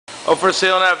Oh, for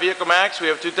sale now, Vehicle Max, we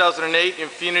have 2008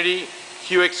 Infiniti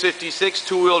QX56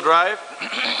 two-wheel drive.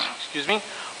 Excuse me.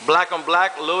 Black on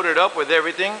black, loaded up with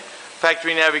everything.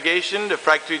 Factory navigation, the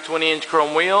factory 20-inch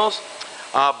chrome wheels,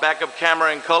 backup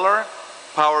camera in color,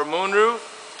 power moonroof,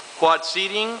 quad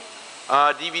seating,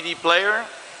 DVD player.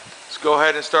 Let's go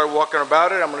ahead and start walking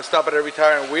about it. I'm going to stop at every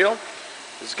tire and wheel.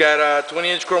 It's got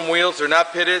 20-inch chrome wheels. They're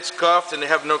not pitted, scuffed, and they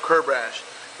have no curb rash.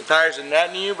 The tires are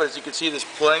not new, but as you can see, there's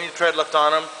plenty of tread left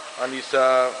on them on these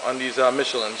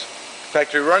Michellins.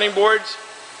 Factory running boards.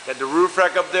 Got the roof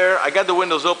rack up there. I got the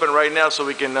windows open right now so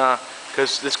we can,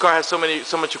 because this car has so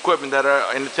much equipment that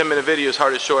in the 10-minute video it's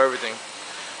hard to show everything.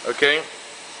 Okay.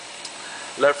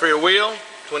 Left rear wheel,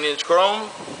 20-inch chrome.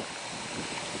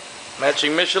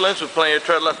 Matching Michellins with plenty of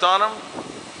tread left on them.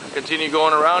 Continue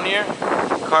going around here.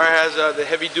 Car has the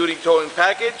heavy-duty towing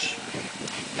package,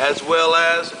 as well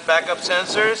as backup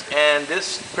sensors, and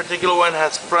this particular one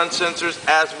has front sensors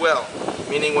as well,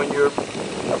 meaning when you're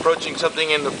approaching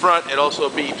something in the front, it also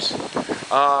beeps.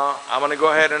 I'm going to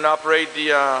go ahead and operate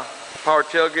the power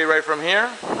tailgate right from here.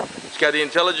 It's got the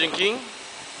intelligent key.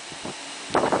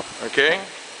 Okay.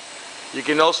 You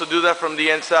can also do that from the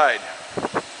inside.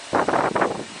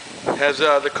 It has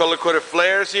the color-coded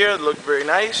flares here that look very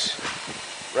nice.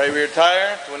 Right rear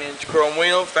tire, 20-inch chrome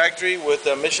wheel, factory with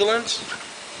Michelin's.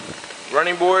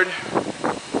 Running board,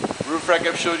 roof rack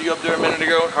I showed you up there a minute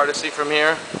ago, hard to see from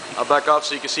here. I'll back off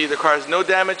so you can see the car has no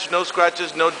damage, no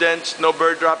scratches, no dents, no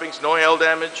bird droppings, no hail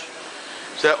damage.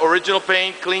 It's original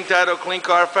paint, clean title, clean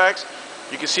Carfax.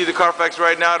 You can see the Carfax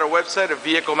right now at our website at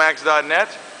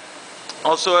vehiclemax.net.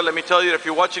 Also, let me tell you that if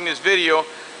you're watching this video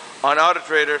on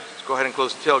AutoTrader, let's go ahead and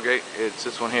close the tailgate, it's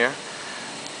this one here.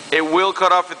 It will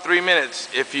cut off at 3 minutes.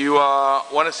 If you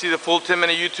want to see the full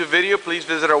 10-minute YouTube video, please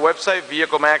visit our website,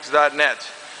 vehiclemax.net,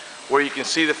 where you can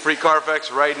see the free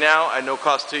Carfax right now at no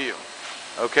cost to you.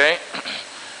 Okay?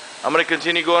 I'm going to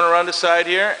continue going around the side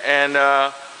here, and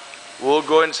we'll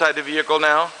go inside the vehicle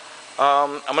now.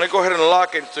 I'm going to go ahead and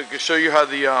lock it so I can show you how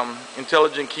the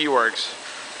intelligent key works.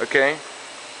 Okay?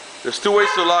 There's two ways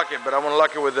to lock it, but I'm going to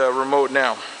lock it with a remote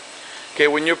now. Okay,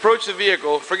 when you approach the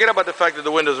vehicle, forget about the fact that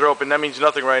the windows are open. That means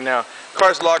nothing right now.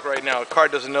 Car's locked right now. The car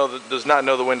does not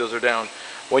know the windows are down.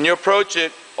 When you approach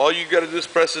it, all you got to do is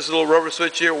press this little rubber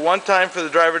switch here one time for the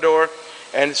driver door,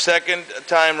 and second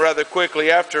time rather quickly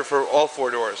after for all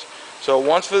four doors. So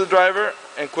once for the driver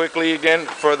and quickly again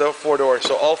for the four doors.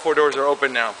 So all four doors are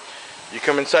open now. You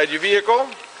come inside your vehicle,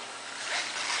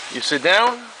 you sit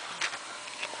down,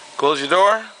 close your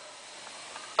door,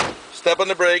 step on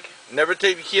the brake. Never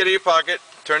take the key out of your pocket.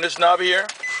 Turn this knob here,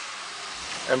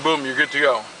 and boom, you're good to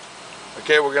go.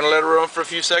 Okay, we're going to let it run for a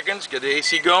few seconds, get the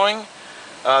AC going.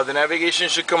 The navigation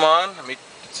should come on. Let me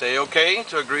say okay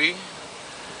to agree.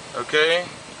 Okay,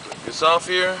 click this off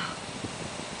here.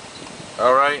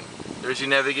 Alright, there's your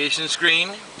navigation screen.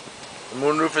 The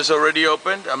moonroof is already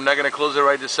opened. I'm not going to close it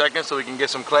right this second so we can get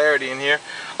some clarity in here.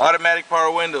 Automatic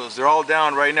power windows, they're all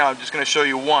down right now. I'm just going to show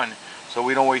you one so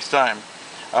we don't waste time.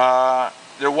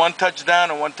 They're one touch down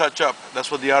and one touch up.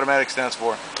 That's what the automatic stands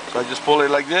for. So I just pull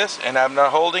it like this, and I'm not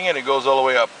holding it, it goes all the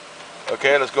way up.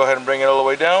 Okay, let's go ahead and bring it all the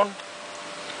way down.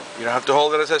 You don't have to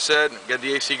hold it, as I said. Get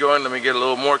the AC going. Let me get a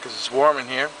little more because it's warm in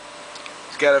here.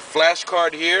 It's got a flash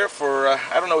card here for,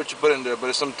 I don't know what you put in there, but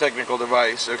it's some technical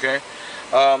device, okay?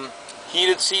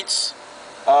 Heated seats.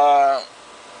 Let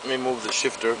me move the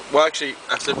shifter. Well, actually,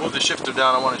 I said move the shifter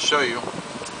down. I want to show you.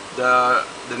 The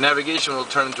navigation will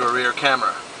turn into a rear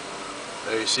camera.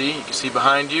 There you can see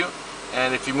behind you,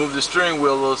 and if you move the steering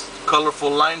wheel, those colorful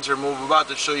lines are moving about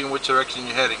to show you in which direction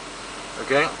you're heading.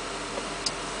 Okay?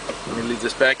 Let me leave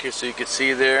this back here so you can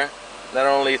see there. Not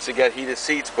only it's got heated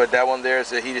seats, but that one there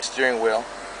is a heated steering wheel.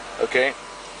 Okay?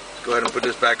 Let's go ahead and put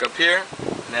this back up here.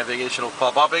 Navigation will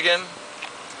pop up again.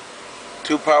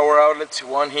 Two power outlets,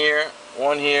 one here,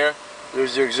 one here.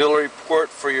 There's your auxiliary port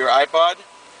for your iPod.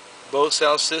 BOSE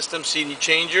sound system, CD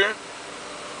changer,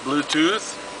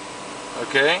 Bluetooth.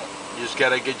 Okay, you just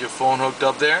gotta get your phone hooked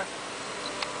up there.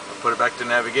 Put it back to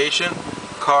navigation.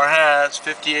 Car has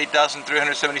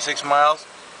 58,376 miles.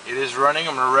 It is running.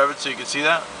 I'm gonna rev it so you can see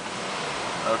that.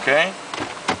 Okay,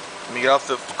 let me get off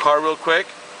the car real quick,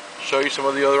 show you some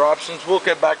of the other options. We'll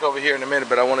get back over here in a minute,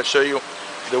 but I want to show you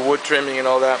the wood trimming and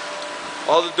all that.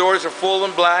 All the doors are full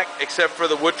in black except for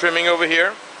the wood trimming over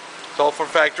here. It's all for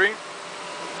factory.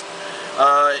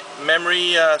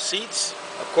 Memory seats,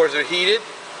 of course, are heated.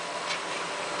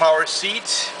 Power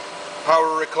seats,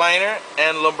 power recliner,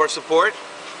 and lumbar support.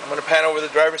 I'm going to pan over the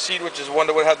driver's seat, which is one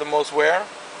that would have the most wear.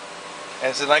 And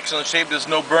it's in excellent shape. There's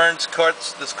no burns,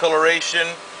 cuts, discoloration,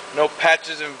 no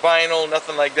patches in vinyl,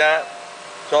 nothing like that.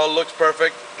 So all looks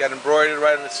perfect. Got embroidered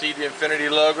right on the seat, the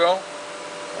Infiniti logo.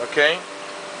 Okay.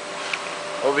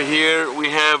 Over here we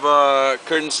have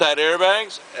curtain side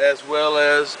airbags as well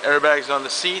as airbags on the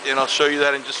seat, and I'll show you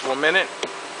that in just 1 minute.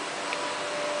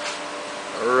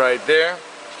 Right there.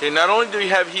 Okay, not only do we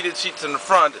have heated seats in the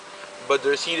front, but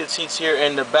there's heated seats here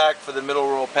in the back for the middle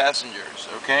row passengers.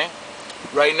 Okay.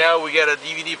 Right now we got a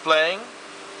DVD playing.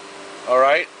 All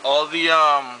right. All the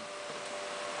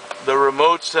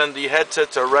remotes and the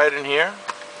headsets are right in here.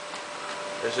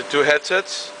 There's the 2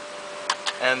 headsets.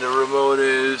 And the remote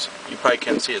is, you probably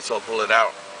can't see it, so I'll pull it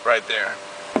out right there.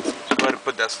 So go ahead and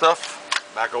put that stuff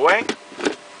back away.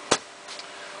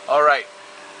 Alright,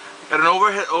 got an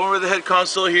over-the-head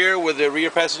console here where the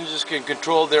rear passengers can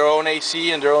control their own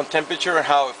AC and their own temperature and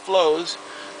how it flows.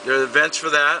 There are vents for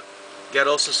that. Got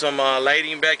also some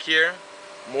lighting back here,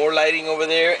 more lighting over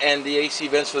there, and the AC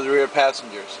vents for the rear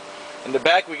passengers. In the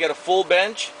back we got a full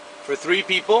bench for 3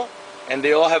 people. And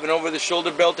they all have an over-the-shoulder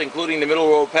belt, including the middle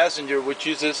row passenger, which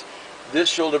uses this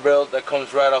shoulder belt that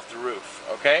comes right off the roof.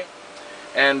 Okay,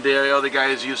 and the other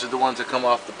guys uses the ones that come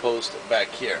off the post back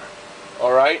here.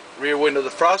 All right, rear window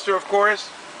defroster, of course.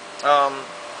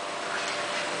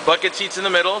 Bucket seats in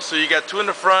the middle, so you got 2 in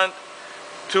the front,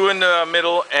 2 in the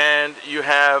middle, and you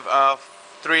have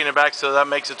 3 in the back. So that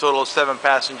makes a total of 7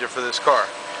 passenger for this car.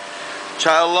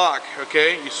 Child lock.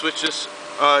 Okay, you switch this,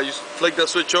 you flick that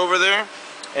switch over there,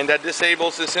 and that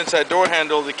disables this inside door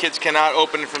handle. The kids cannot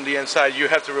open it from the inside. You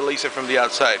have to release it from the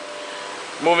outside.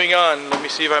 Moving on, let me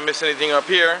see if I missed anything up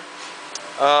here.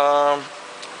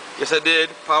 Yes, I did.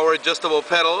 Power adjustable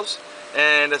pedals.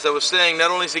 And as I was saying, not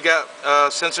only has it got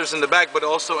sensors in the back, but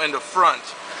also in the front.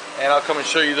 And I'll come and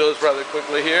show you those rather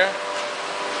quickly here.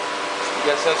 You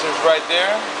got sensors right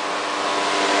there.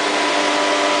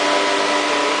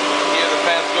 You hear the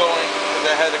fans going,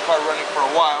 because I had the car running for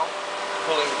a while,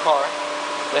 pulling the car.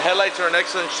 The headlights are in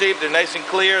excellent shape. They're nice and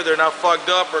clear. They're not fogged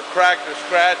up or cracked or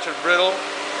scratched or brittle.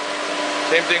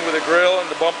 Same thing with the grill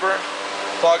and the bumper.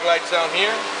 Fog lights down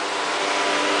here.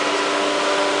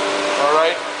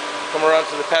 Alright, come around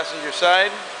to the passenger side.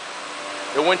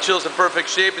 The windshield's in perfect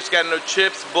shape. It's got no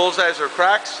chips, bullseyes, or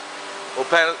cracks. We'll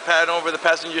pan over the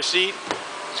passenger seat.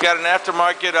 It's got an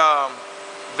aftermarket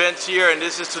vents here, and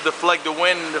this is to deflect the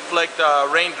wind and deflect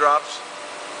raindrops.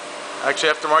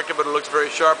 Actually aftermarket, but it looks very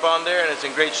sharp on there, and it's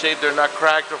in great shape. They're not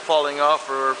cracked or falling off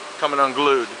or coming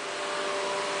unglued.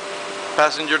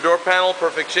 Passenger door panel,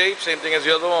 perfect shape. Same thing as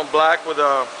the other one, black with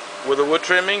a wood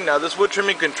trimming. Now this wood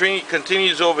trimming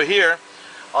continues over here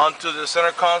onto the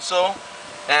center console,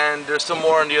 and there's some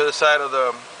more on the other side of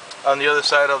the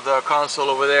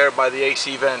console over there by the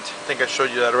AC vent. I think I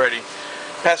showed you that already.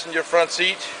 Passenger front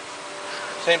seat.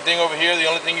 Same thing over here. The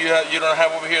only thing you don't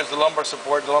have over here is the lumbar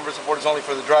support. The lumbar support is only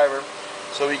for the driver.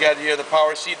 So we got here the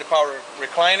power seat, the power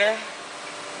recliner.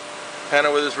 Pan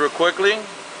over this real quickly.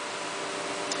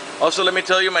 Also, let me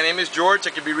tell you, my name is George. I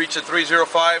can be reached at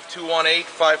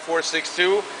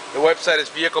 305-218-5462. The website is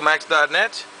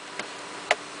vehiclemax.net.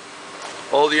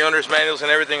 All the owner's manuals and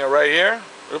everything are right here.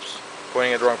 Oops,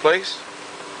 pointing at the wrong place.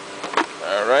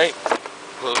 All right,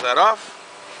 close that off.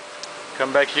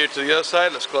 Come back here to the other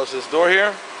side. Let's close this door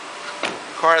here.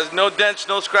 Car has no dents,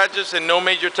 no scratches, and no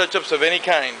major touch-ups of any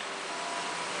kind.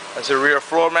 That's a rear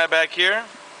floor mat back here.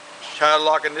 Child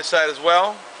lock on this side as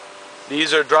well.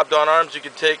 These are drop-down arms you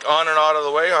can take on and out of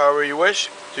the way, however you wish.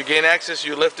 To gain access,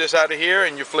 you lift this out of here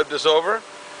and you flip this over.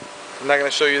 I'm not going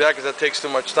to show you that because that takes too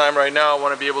much time right now. I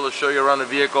want to be able to show you around the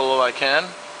vehicle if I can.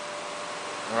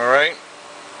 Alright.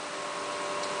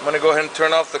 I'm going to go ahead and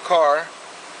turn off the car.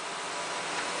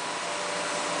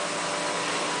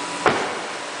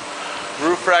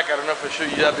 Roof rack, I don't know if I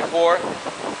showed you that before.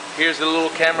 Here's the little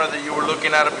camera that you were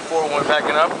looking at it before when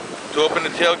backing up. To open the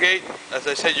tailgate, as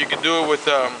I said, you can do it with,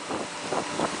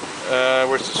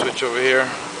 where's the switch over here?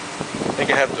 I think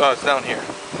I have, oh, it's down here.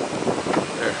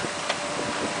 There.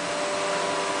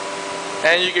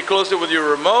 And you can close it with your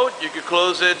remote. You can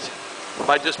close it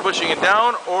by just pushing it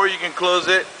down, or you can close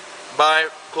it by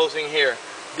closing here.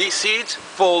 These seats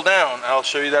fold down. I'll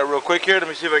show you that real quick here. Let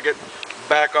me see if I get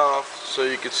back off so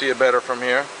you can see it better from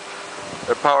here.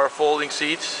 They're power folding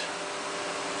seats,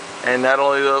 and not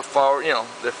only the power,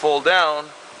 they fold down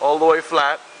all the way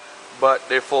flat, but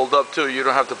they fold up too. You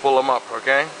don't have to pull them up,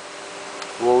 okay?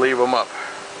 We'll leave them up.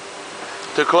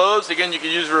 To close, again, you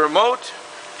can use the remote,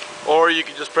 or you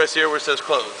can just press here where it says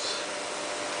close.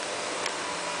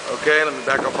 Okay, let me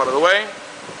back up out of the way.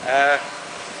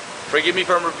 Forgive me if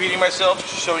I'm repeating myself,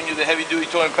 showing you the heavy-duty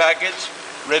towing package,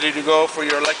 ready to go for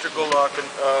your electrical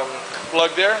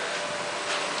plug there.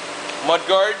 Mud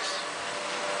guards.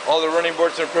 All the running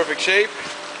boards are in perfect shape.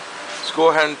 Let's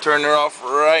go ahead and turn it off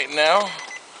right now.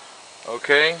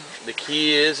 Okay, the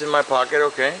key is in my pocket.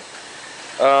 Okay,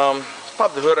 let's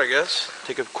pop the hood, I guess.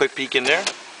 Take a quick peek in there.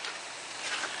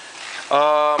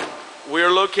 We are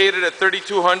located at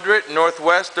 3200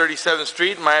 Northwest 37th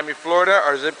Street, Miami, Florida.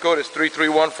 Our zip code is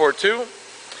 33142.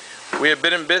 We have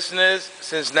been in business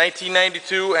since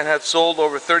 1992 and have sold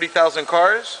over 30,000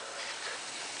 cars.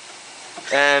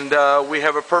 And we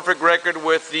have a perfect record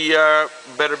with the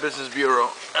Better Business Bureau.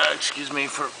 Excuse me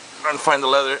for trying to find the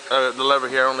lever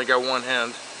here. I only got one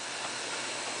hand.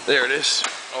 There it is,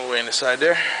 all the way in the side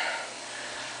there.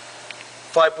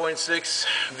 5.6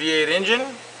 V8 engine.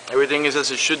 Everything is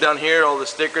as it should down here. All the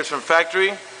stickers from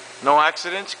factory. No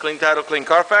accidents. Clean title, clean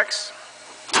Carfax.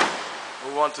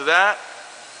 Move on to that.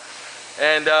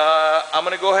 And I'm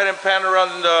going to go ahead and pan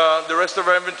around the rest of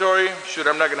our inventory. Shoot,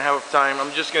 I'm not going to have time.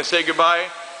 I'm just going to say goodbye.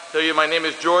 Tell you my name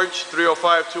is George,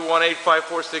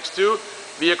 305-218-5462,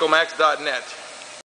 vehiclemax.net.